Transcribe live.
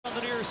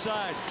near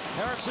side.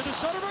 Erickson to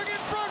Soderberg in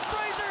front.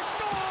 Fraser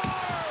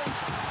scores!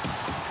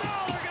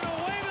 Now they're going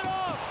to wave it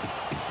off.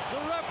 The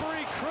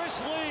referee,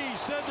 Chris Lee,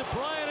 said that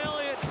Brian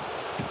Elliott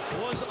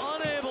was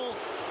unable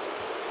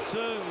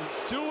to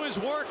do his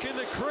work in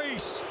the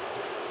crease.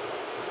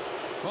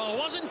 Well, it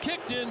wasn't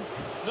kicked in.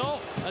 No.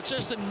 That's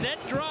just a net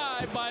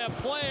drive by a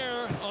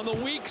player on the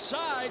weak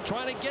side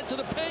trying to get to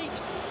the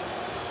paint.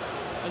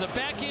 And the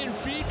backhand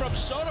feed from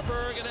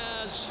Soderberg, and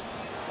as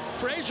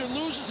Fraser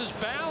loses his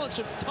balance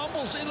and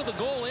tumbles into the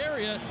goal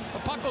area, the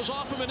puck goes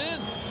off him and in.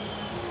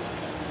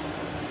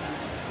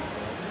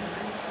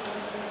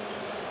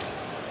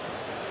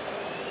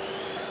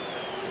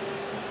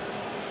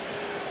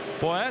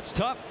 Boy, that's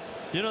tough.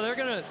 You know,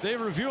 they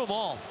review them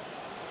all.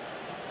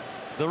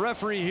 The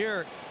referee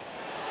here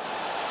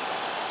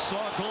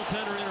saw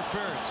goaltender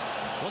interference.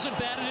 Wasn't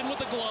batted in with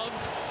the glove.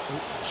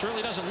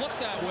 Certainly doesn't look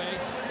that way.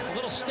 A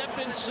little step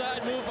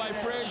inside move by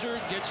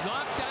Fraser. Gets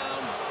knocked down.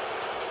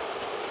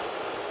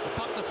 The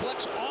puck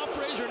deflects off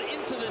Fraser and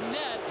into the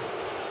net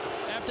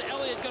after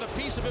Elliott got a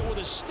piece of it with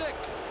his stick.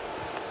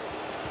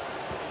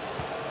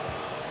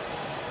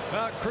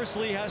 Well, Chris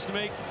Lee has to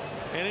make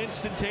an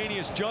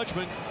instantaneous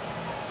judgment.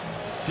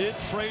 Did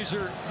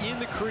Fraser in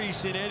the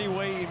crease in any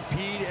way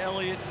impede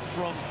Elliott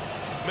from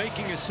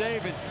making a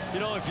save? And you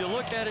know, if you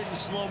look at it in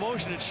slow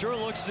motion, it sure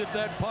looks as if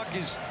that puck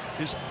is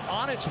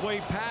on its way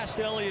past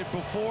Elliott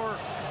before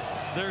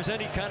there's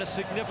any kind of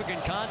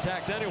significant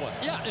contact anyway.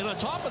 Yeah, and on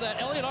top of that,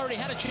 Elliott already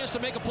had a chance to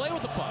make a play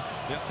with the puck.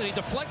 Yeah. And he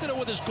deflected it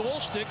with his goal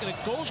stick, and it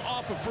goes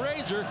off of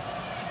Fraser.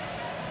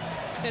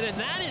 And in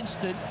that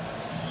instant,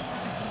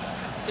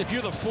 if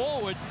you're the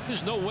forward,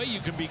 there's no way you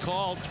can be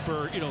called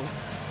for, you know,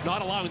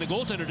 not allowing the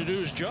goaltender to do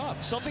his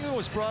job. Something that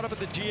was brought up at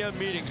the GM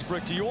meetings,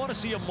 Brick, do you want to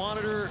see a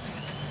monitor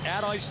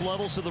at ice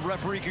level so the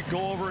referee could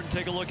go over and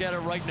take a look at it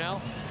right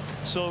now?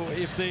 So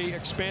if they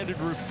expanded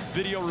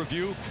video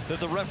review, that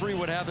the referee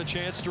would have the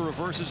chance to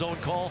reverse his own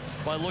call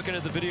by looking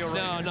at the video right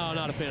now? No,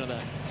 not a fan of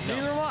that. No.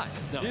 Neither am I.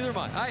 No. Neither am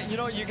I. You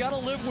know, you got to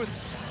live with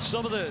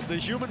some of the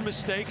human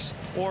mistakes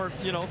or,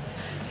 you know,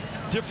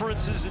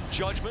 differences in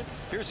judgment.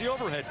 Here's the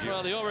overhead view.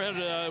 Well, the overhead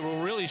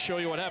will really show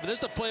you what happened. This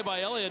is the play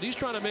by Elliott. He's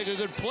trying to make a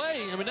good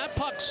play. I mean, that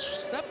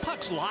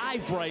puck's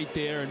live right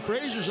there, and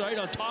Fraser's right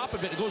on top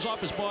of it. It goes off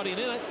his body and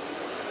in it.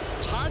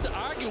 It's hard to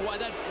argue why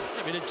that.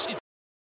 I mean, it's